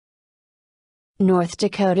North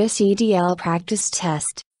Dakota CDL practice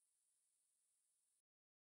test.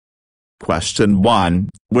 Question 1.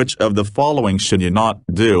 Which of the following should you not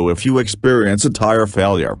do if you experience a tire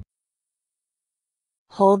failure?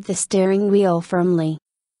 Hold the steering wheel firmly.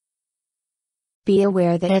 Be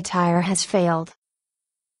aware that a tire has failed.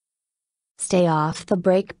 Stay off the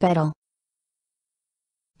brake pedal.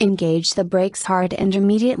 Engage the brakes hard and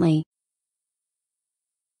immediately.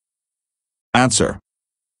 Answer.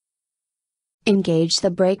 Engage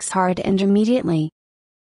the brakes hard and immediately.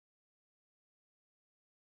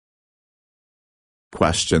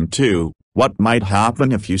 Question 2. What might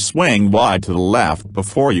happen if you swing wide to the left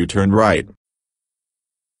before you turn right?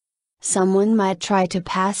 Someone might try to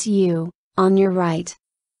pass you, on your right.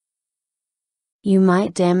 You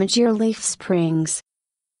might damage your leaf springs.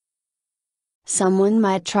 Someone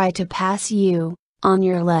might try to pass you, on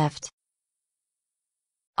your left.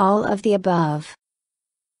 All of the above.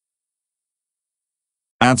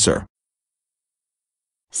 Answer.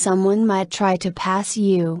 Someone might try to pass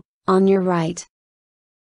you, on your right.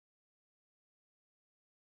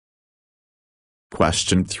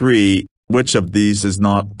 Question 3. Which of these is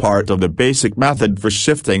not part of the basic method for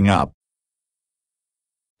shifting up?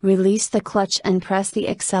 Release the clutch and press the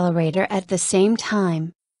accelerator at the same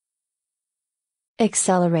time.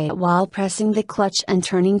 Accelerate while pressing the clutch and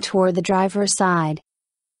turning toward the driver's side.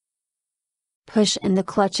 Push in the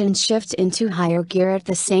clutch and shift into higher gear at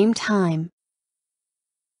the same time.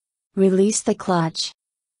 Release the clutch.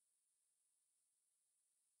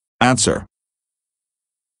 Answer.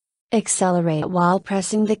 Accelerate while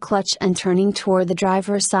pressing the clutch and turning toward the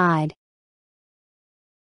driver's side.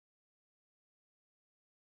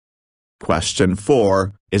 Question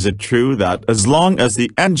 4. Is it true that as long as the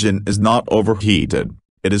engine is not overheated,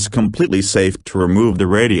 it is completely safe to remove the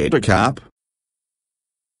radiator cap?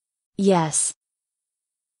 Yes.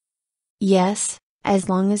 Yes, as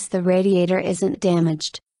long as the radiator isn't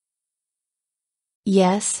damaged.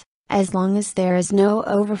 Yes, as long as there is no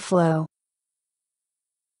overflow.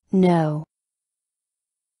 No.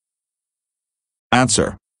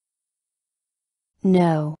 Answer.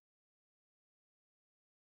 No.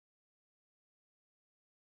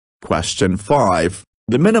 Question 5.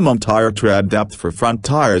 The minimum tire tread depth for front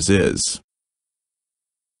tires is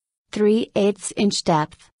 3/8 inch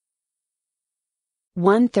depth.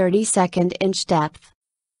 1/32 inch depth.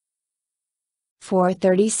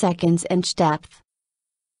 4/32 inch depth.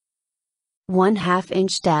 1/2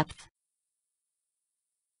 inch depth.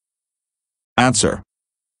 Answer.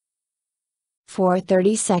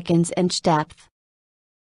 4/32 inch depth.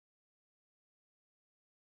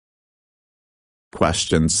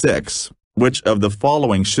 Question 6. Which of the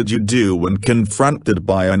following should you do when confronted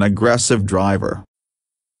by an aggressive driver?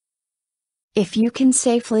 If you can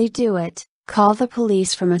safely do it, call the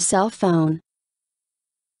police from a cell phone.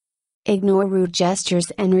 Ignore rude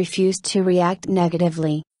gestures and refuse to react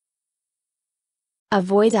negatively.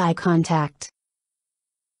 Avoid eye contact.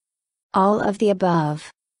 All of the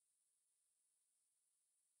above.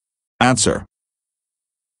 Answer.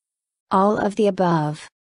 All of the above.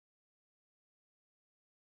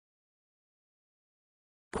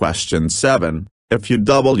 Question 7. If you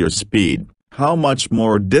double your speed, how much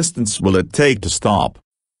more distance will it take to stop?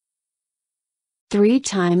 3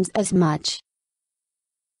 times as much.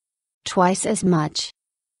 Twice as much.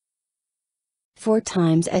 4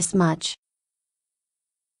 times as much.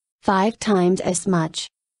 5 times as much.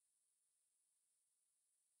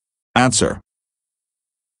 Answer.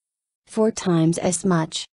 4 times as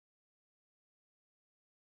much.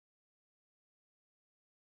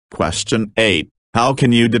 Question 8. How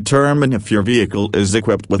can you determine if your vehicle is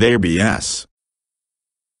equipped with ABS?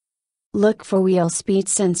 Look for wheel speed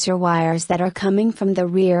sensor wires that are coming from the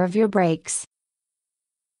rear of your brakes.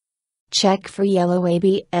 Check for yellow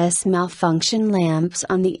ABS malfunction lamps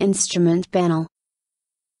on the instrument panel.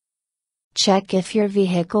 Check if your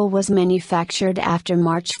vehicle was manufactured after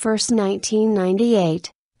March 1,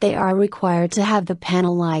 1998, they are required to have the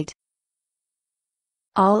panel light.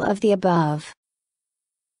 All of the above.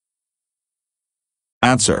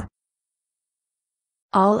 Answer.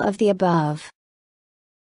 All of the above.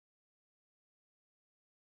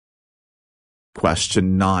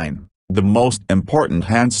 Question 9. The most important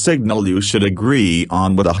hand signal you should agree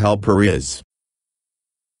on with a helper is.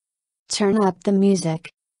 Turn up the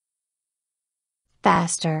music.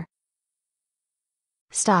 Faster.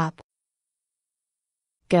 Stop.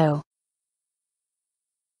 Go.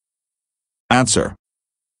 Answer.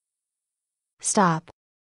 Stop.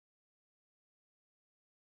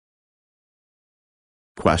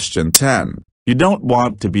 Question 10. You don't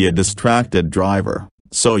want to be a distracted driver,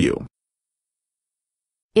 so you.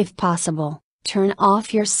 If possible, Turn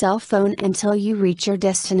off your cell phone until you reach your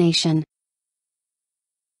destination.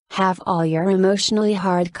 Have all your emotionally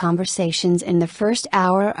hard conversations in the first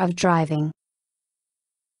hour of driving.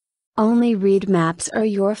 Only read maps or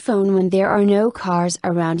your phone when there are no cars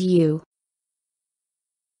around you.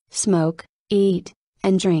 Smoke, eat,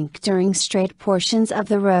 and drink during straight portions of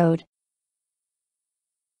the road.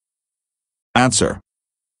 Answer.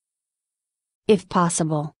 If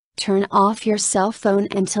possible, turn off your cell phone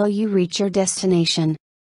until you reach your destination.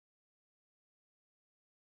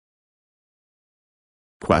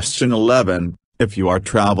 Question 11. If you are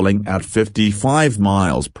traveling at 55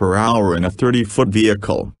 miles per hour in a 30-foot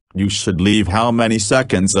vehicle, you should leave how many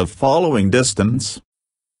seconds of following distance?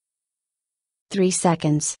 3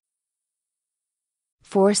 seconds.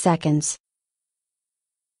 4 seconds.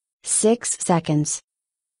 6 seconds.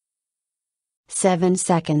 7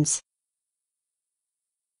 seconds.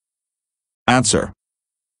 Answer.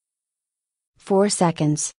 4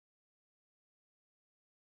 seconds.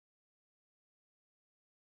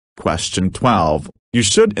 Question 12. You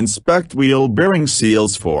should inspect wheel bearing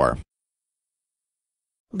seals for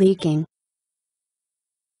Leaking.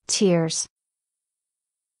 Tears.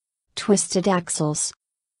 Twisted axles.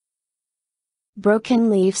 Broken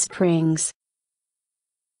leaf springs.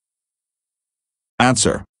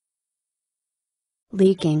 Answer.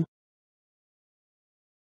 Leaking.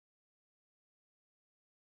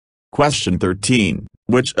 Question 13.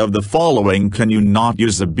 Which of the following can you not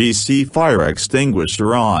use a BC fire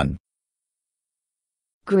extinguisher on?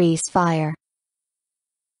 Grease fire.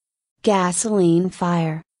 Gasoline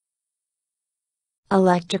fire.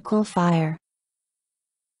 Electrical fire.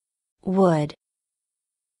 Wood.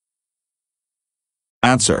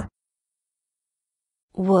 Answer.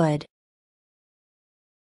 Wood.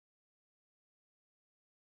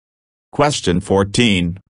 Question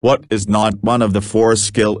 14. What is not one of the 4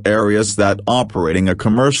 skill areas that operating a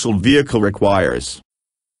commercial vehicle requires?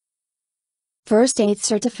 First aid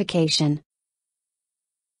certification.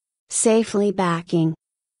 Safely backing.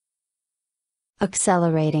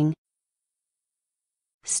 Accelerating.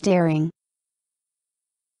 Steering.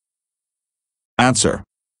 Answer.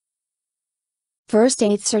 First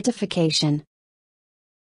aid certification.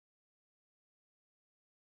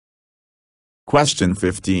 Question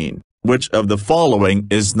 15. Which of the following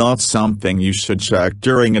is not something you should check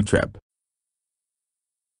during a trip?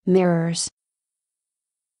 Mirrors.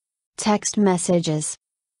 Text messages.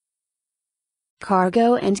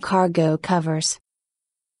 Cargo and cargo covers.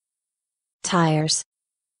 Tires.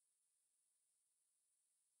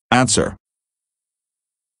 Answer.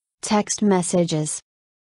 Text messages.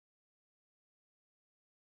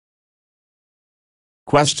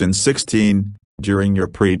 Question 16. During your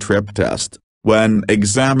pre-trip test, when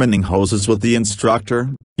examining hoses with the instructor,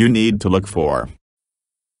 you need to look for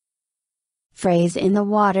Phrase in the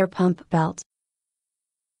water pump belt.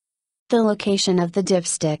 The location of the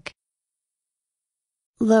dipstick.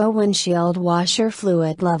 Low windshield washer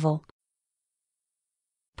fluid level.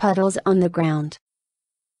 Puddles on the ground.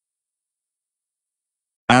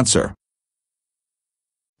 Answer.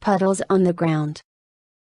 Puddles on the ground.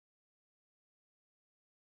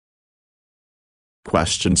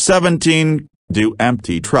 Question 17. Do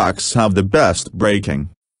empty trucks have the best braking?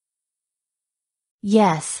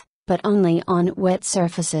 Yes, but only on wet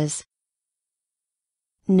surfaces.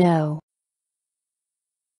 No.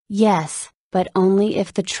 Yes, but only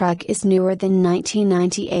if the truck is newer than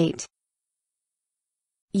 1998.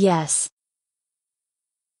 Yes.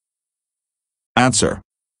 Answer.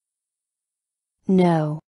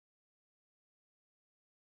 No.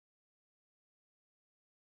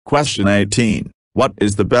 Question 18. What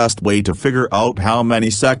is the best way to figure out how many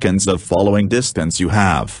seconds of following distance you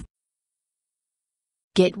have?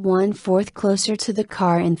 Get 1/4 closer to the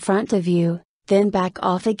car in front of you, then back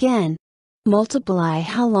off again. Multiply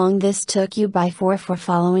how long this took you by 4 for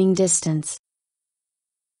following distance.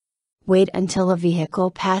 Wait until a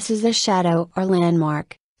vehicle passes a shadow or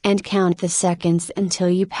landmark, and count the seconds until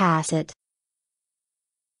you pass it.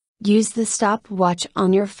 Use the stopwatch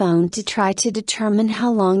on your phone to try to determine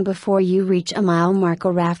how long before you reach a mile mark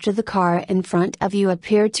or after the car in front of you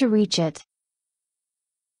appeared to reach it.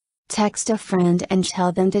 Text a friend and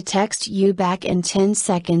tell them to text you back in 10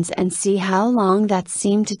 seconds and see how long that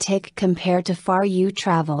seemed to take compared to far you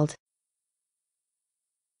traveled.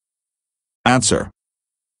 Answer.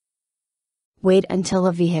 Wait until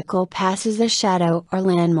a vehicle passes a shadow or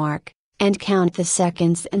landmark, and count the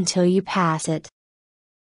seconds until you pass it.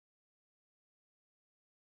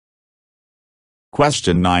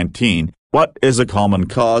 Question 19. What is a common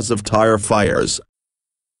cause of tire fires?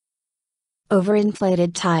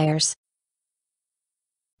 Overinflated tires.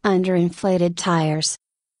 Underinflated tires.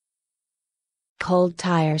 Cold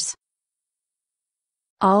tires.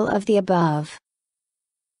 All of the above.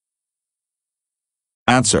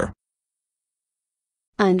 Answer.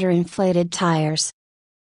 Underinflated tires.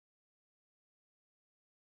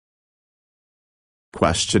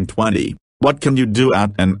 Question 20. What can you do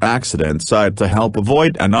at an accident site to help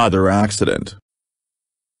avoid another accident?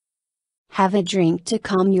 Have a drink to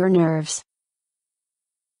calm your nerves.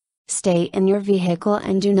 Stay in your vehicle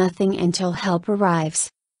and do nothing until help arrives.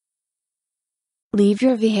 Leave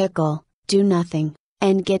your vehicle, do nothing,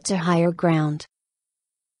 and get to higher ground.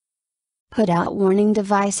 Put out warning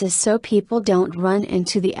devices so people don't run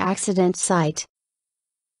into the accident site.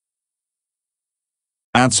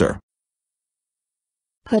 Answer.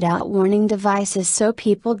 Put out warning devices so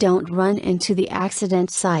people don't run into the accident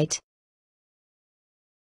site.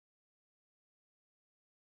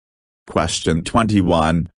 Question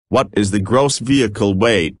 21. What is the gross vehicle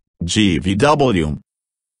weight, GVW?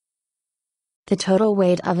 The total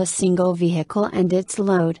weight of a single vehicle and its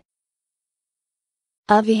load.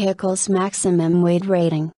 A vehicle's maximum weight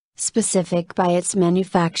rating, specific by its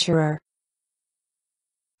manufacturer.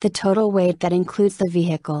 The total weight that includes the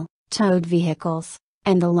vehicle, towed vehicles,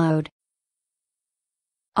 and the load.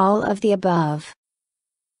 All of the above.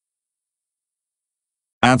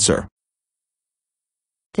 Answer.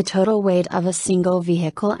 The total weight of a single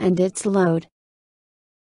vehicle and its load.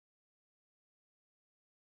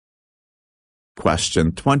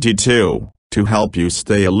 Question 22. To help you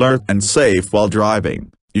stay alert and safe while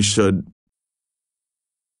driving, you should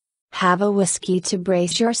have a whiskey to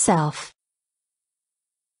brace yourself.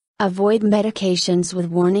 Avoid medications with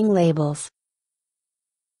warning labels.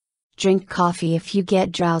 Drink coffee if you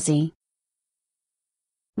get drowsy.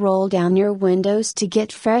 Roll down your windows to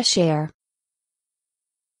get fresh air.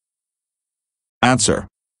 Answer.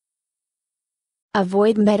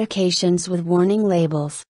 Avoid medications with warning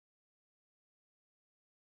labels.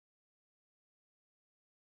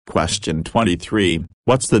 Question 23.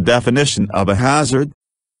 What's the definition of a hazard?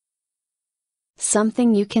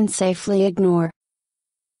 Something you can safely ignore.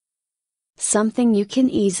 Something you can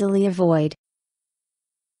easily avoid.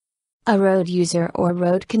 A road user or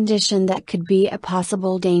road condition that could be a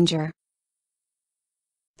possible danger.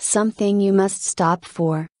 Something you must stop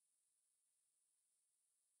for.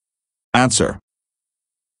 Answer.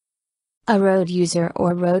 A road user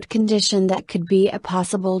or road condition that could be a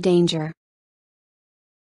possible danger.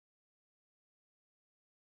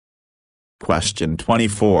 Question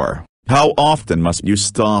 24. How often must you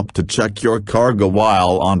stop to check your cargo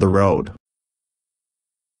while on the road?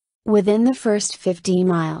 Within the first 50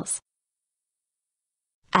 miles.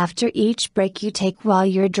 After each break you take while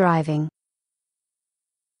you're driving.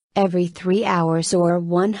 Every 3 hours or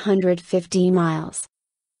 150 miles.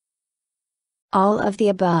 All of the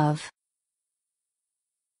above.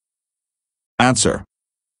 Answer.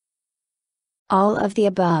 All of the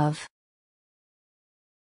above.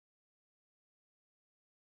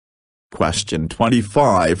 Question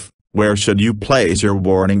 25. Where should you place your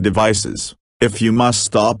warning devices, if you must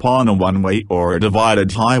stop on a one-way or a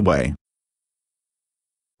divided highway?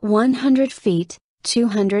 100 feet,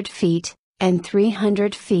 200 feet, and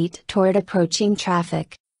 300 feet toward approaching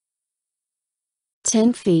traffic.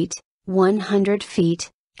 10 feet, 100 feet,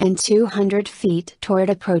 and 200 feet toward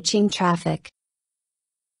approaching traffic.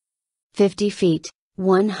 50 feet,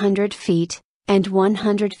 100 feet, and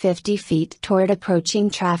 150 feet toward approaching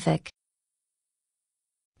traffic.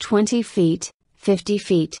 20 feet, 50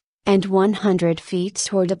 feet, and 100 feet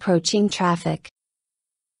toward approaching traffic.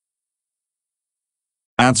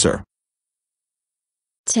 Answer.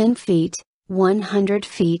 10 feet, 100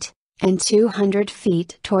 feet, and 200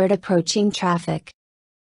 feet toward approaching traffic.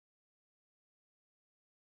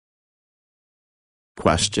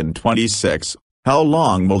 Question 26. How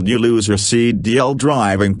long will you lose your CDL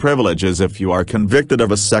driving privileges if you are convicted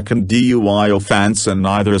of a second DUI offense in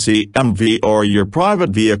either CMV or your private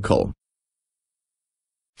vehicle?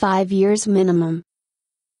 5 years minimum.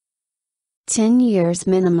 10 years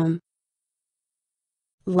minimum.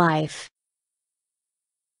 Life.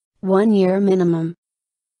 1 year minimum.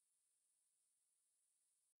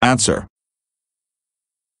 Answer.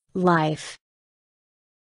 Life.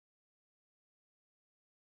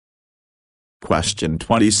 Question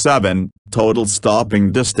 27. Total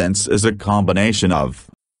stopping distance is a combination of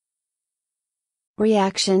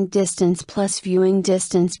reaction distance plus viewing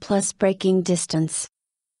distance plus braking distance.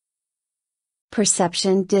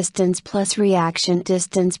 Perception distance plus reaction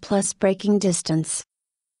distance plus braking distance.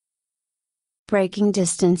 Braking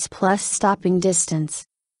distance plus stopping distance.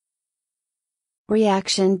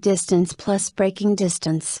 Reaction distance plus braking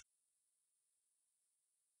distance.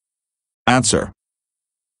 Answer.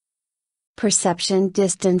 Perception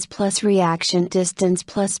distance plus reaction distance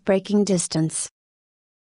plus braking distance.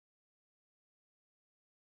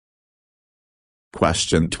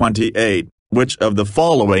 Question 28. Which of the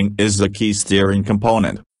following is the key steering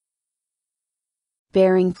component?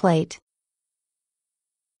 Bearing plate,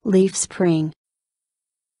 leaf spring,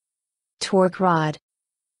 torque rod,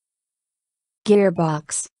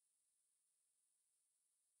 gearbox.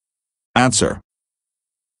 Answer.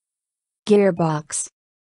 Gearbox.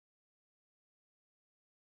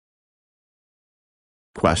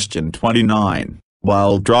 Question 29.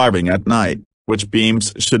 While driving at night, which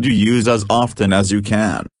beams should you use as often as you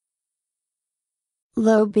can?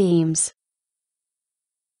 Low beams,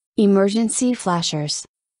 emergency flashers,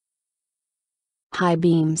 high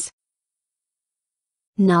beams,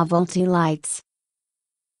 novelty lights.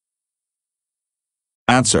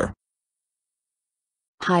 Answer.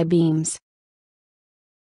 High beams.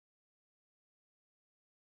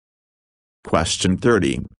 Question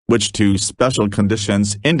 30. Which two special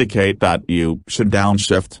conditions indicate that you should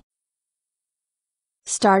downshift?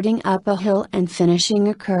 Starting up a hill and finishing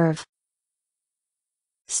a curve.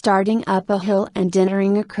 Starting up a hill and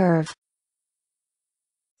entering a curve.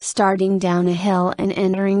 Starting down a hill and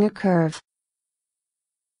entering a curve.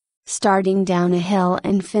 Starting down a hill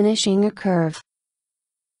and finishing a curve.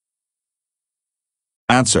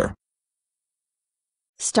 Answer.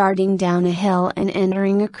 Starting down a hill and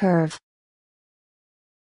entering a curve.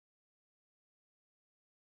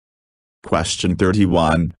 Question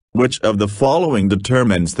 31. Which of the following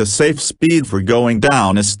determines the safe speed for going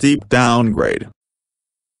down a steep downgrade?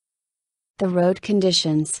 The road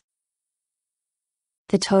conditions.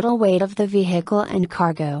 The total weight of the vehicle and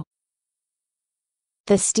cargo.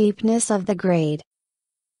 The steepness of the grade.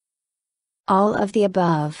 All of the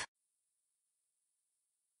above.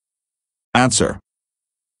 Answer.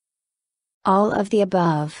 All of the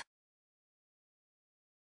above.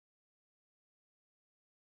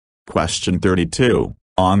 Question 32.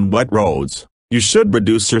 On what roads you should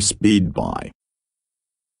reduce your speed by?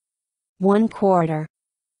 1/4.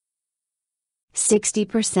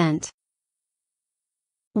 60%.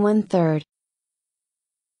 1/3.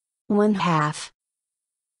 1/2.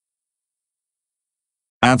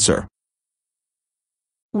 Answer.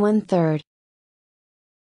 1/3.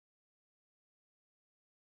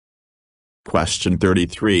 Question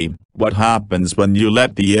 33. What happens when you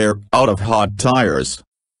let the air out of hot tires?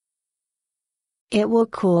 It will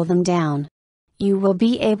cool them down. You will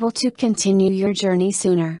be able to continue your journey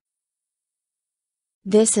sooner.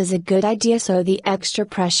 This is a good idea so the extra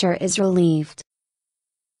pressure is relieved.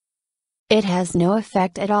 It has no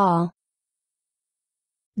effect at all.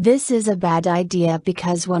 This is a bad idea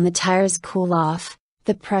because when the tires cool off,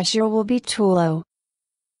 the pressure will be too low.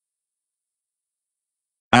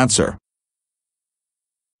 Answer.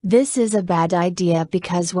 This is a bad idea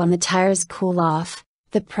because when the tires cool off,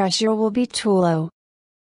 the pressure will be too low.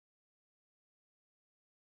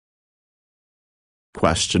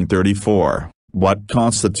 Question 34. What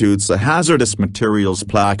constitutes a hazardous materials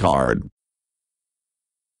placard?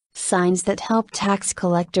 Signs that help tax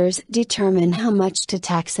collectors determine how much to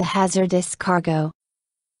tax a hazardous cargo.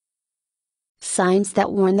 Signs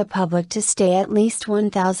that warn the public to stay at least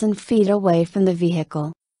 1,000 feet away from the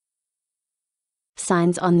vehicle.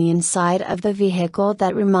 Signs on the inside of the vehicle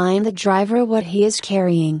that remind the driver what he is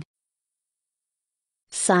carrying.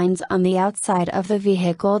 Signs on the outside of the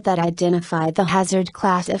vehicle that identify the hazard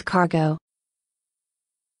class of cargo.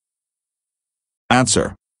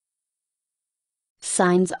 Answer.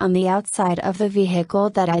 Signs on the outside of the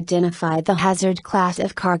vehicle that identify the hazard class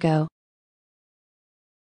of cargo.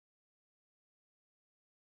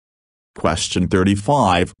 Question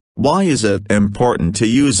 35. Why is it important to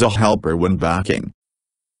use a helper when backing?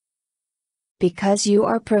 Because you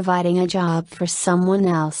are providing a job for someone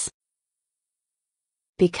else.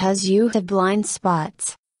 Because you have blind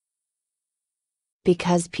spots.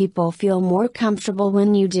 Because people feel more comfortable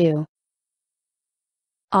when you do.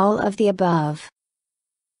 All of the above.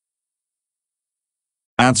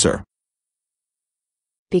 Answer.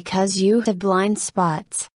 Because you have blind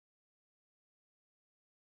spots.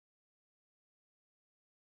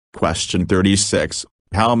 Question 36.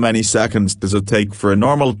 How many seconds does it take for a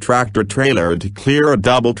normal tractor-trailer to clear a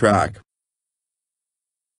double track?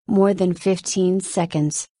 More than 15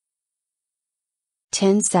 seconds.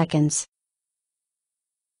 10 seconds.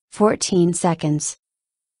 14 seconds.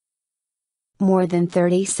 More than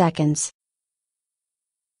 30 seconds.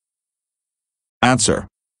 Answer.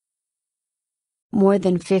 More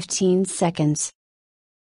than 15 seconds.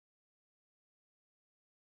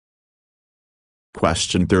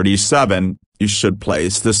 Question 37. you should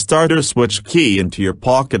place the starter switch key into your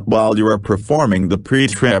pocket while you are performing the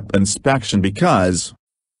pre-trip inspection because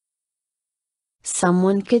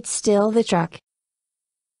someone could steal the truck.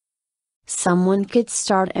 Someone could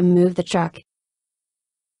start and move the truck.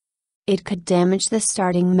 It could damage the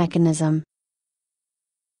starting mechanism.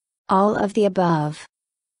 All of the above.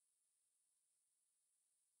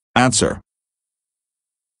 Answer.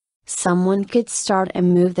 Someone could start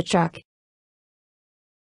and move the truck.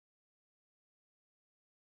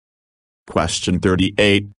 Question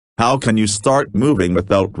 38. How can you start moving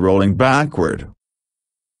without rolling backward?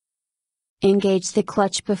 Engage the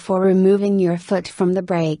clutch before removing your foot from the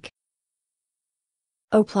brake.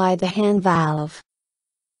 Apply the hand valve.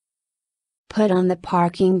 Put on the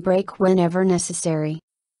parking brake whenever necessary.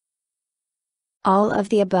 All of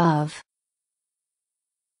the above.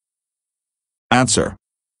 Answer.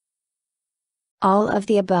 All of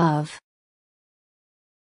the above.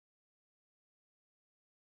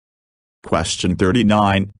 Question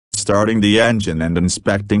 39. Starting the engine and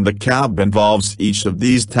inspecting the cab involves each of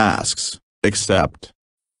these tasks, except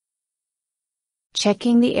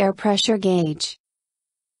checking the air pressure gauge.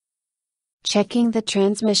 Checking the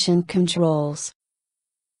transmission controls.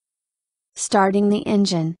 Starting the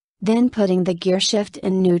engine, then putting the gear shift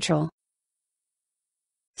in neutral.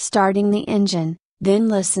 Starting the engine, then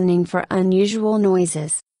listening for unusual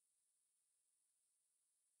noises.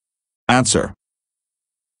 Answer.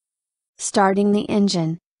 Starting the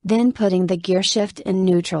engine, then putting the gear shift in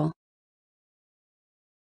neutral.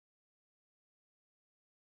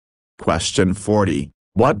 Question 40.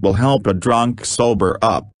 What will help a drunk sober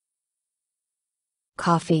up?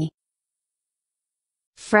 Coffee.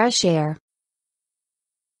 Fresh air.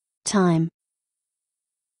 Time.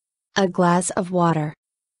 A glass of water.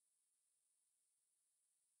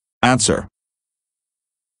 Answer.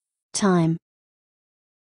 Time.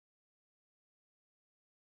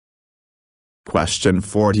 Question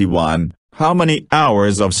 41. How many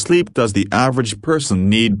hours of sleep does the average person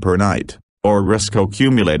need per night, or risk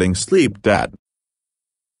accumulating sleep debt?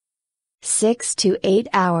 6 to 8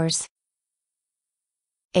 hours.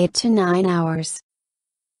 8 to 9 hours.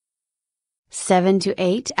 7 to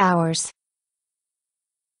 8 hours.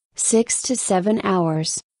 6 to 7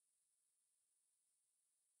 hours.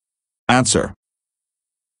 Answer.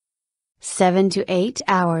 7 to 8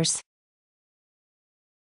 hours.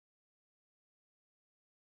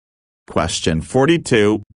 Question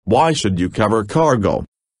 42. Why should you cover cargo?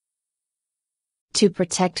 To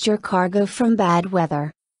protect your cargo from bad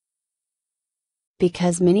weather.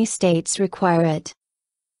 Because many states require it.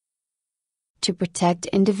 To protect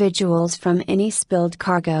individuals from any spilled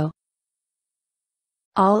cargo.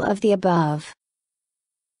 All of the above.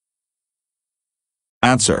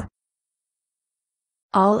 Answer.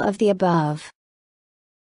 All of the above.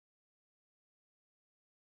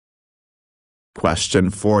 Question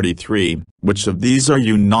 43. Which of these are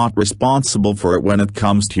you not responsible for when it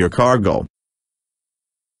comes to your cargo?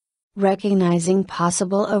 Recognizing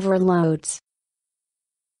possible overloads.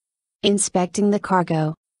 Inspecting the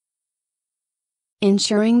cargo.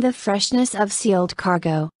 Ensuring the freshness of sealed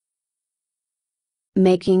cargo.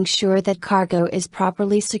 Making sure that cargo is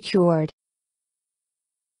properly secured.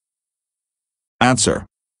 Answer.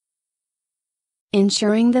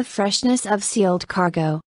 Ensuring the freshness of sealed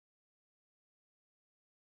cargo.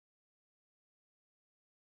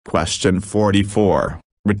 Question 44.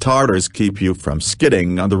 Retarders keep you from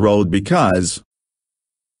skidding on the road because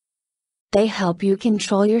they help you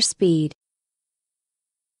control your speed.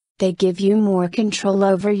 They give you more control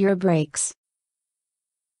over your brakes.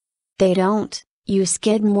 They don't, you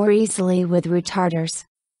skid more easily with retarders.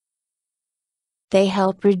 They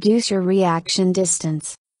help reduce your reaction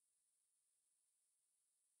distance.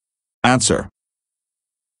 Answer.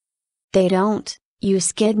 They don't, you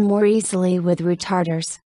skid more easily with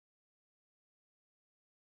retarders.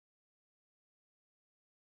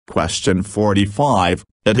 Question 45.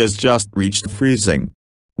 It has just reached freezing.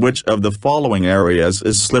 Which of the following areas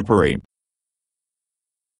is slippery?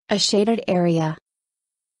 A shaded area.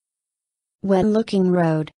 When-looking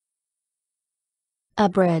road. A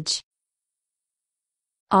bridge.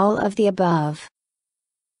 All of the above.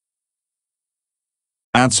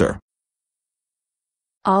 Answer.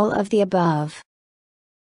 All of the above.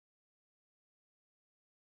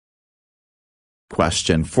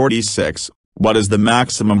 Question 46. What is the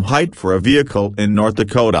maximum height for a vehicle in North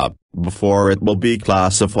Dakota, before it will be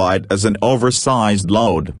classified as an oversized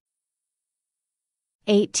load?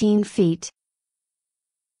 18 feet.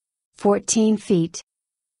 14 feet.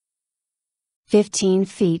 15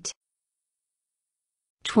 feet.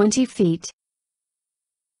 20 feet.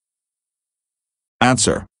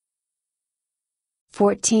 Answer.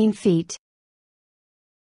 14 feet.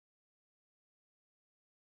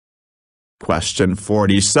 Question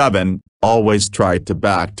 47. Always try to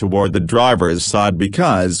back toward the driver's side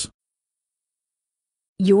because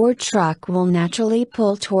your truck will naturally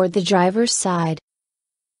pull toward the driver's side.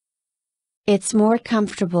 It's more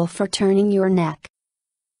comfortable for turning your neck.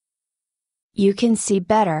 You can see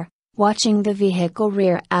better, watching the vehicle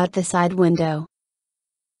rear out the side window.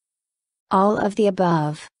 All of the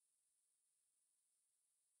above.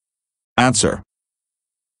 Answer.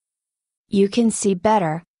 You can see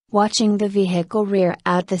better, watching the vehicle rear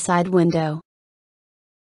out the side window.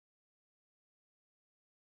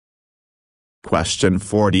 Question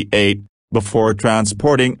 48. Before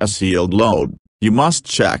transporting a sealed load, you must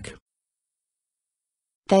check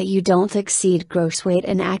that you don't exceed gross weight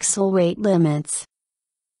and axle weight limits.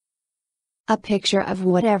 A picture of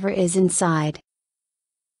whatever is inside.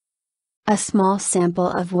 A small sample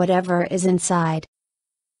of whatever is inside.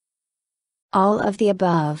 All of the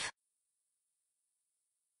above.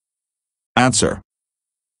 Answer.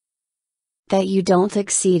 That you don't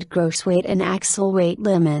exceed gross weight and axle weight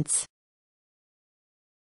limits.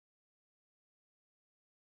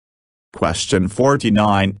 Question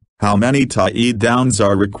 49. How many tie-downs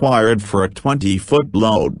are required for a 20-foot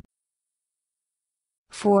load?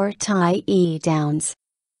 4 tie-downs.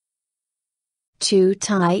 2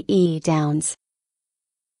 tie-downs.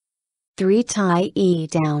 3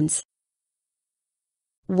 tie-downs.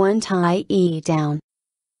 1 tie-down.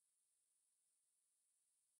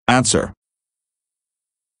 Answer.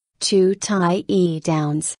 2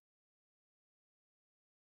 tie-downs.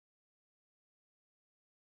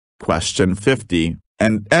 Question 50.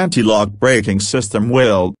 An anti-lock braking system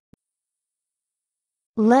will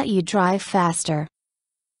let you drive faster.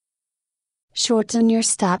 Shorten your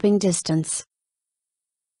stopping distance.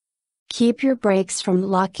 Keep your brakes from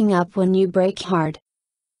locking up when you brake hard.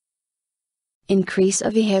 Increase a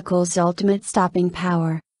vehicle's ultimate stopping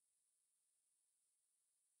power.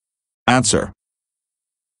 Answer.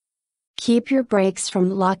 Keep your brakes from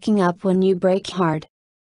locking up when you brake hard.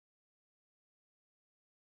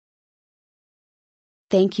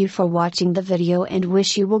 Thank you for watching the video and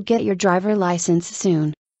wish you will get your driver license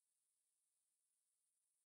soon.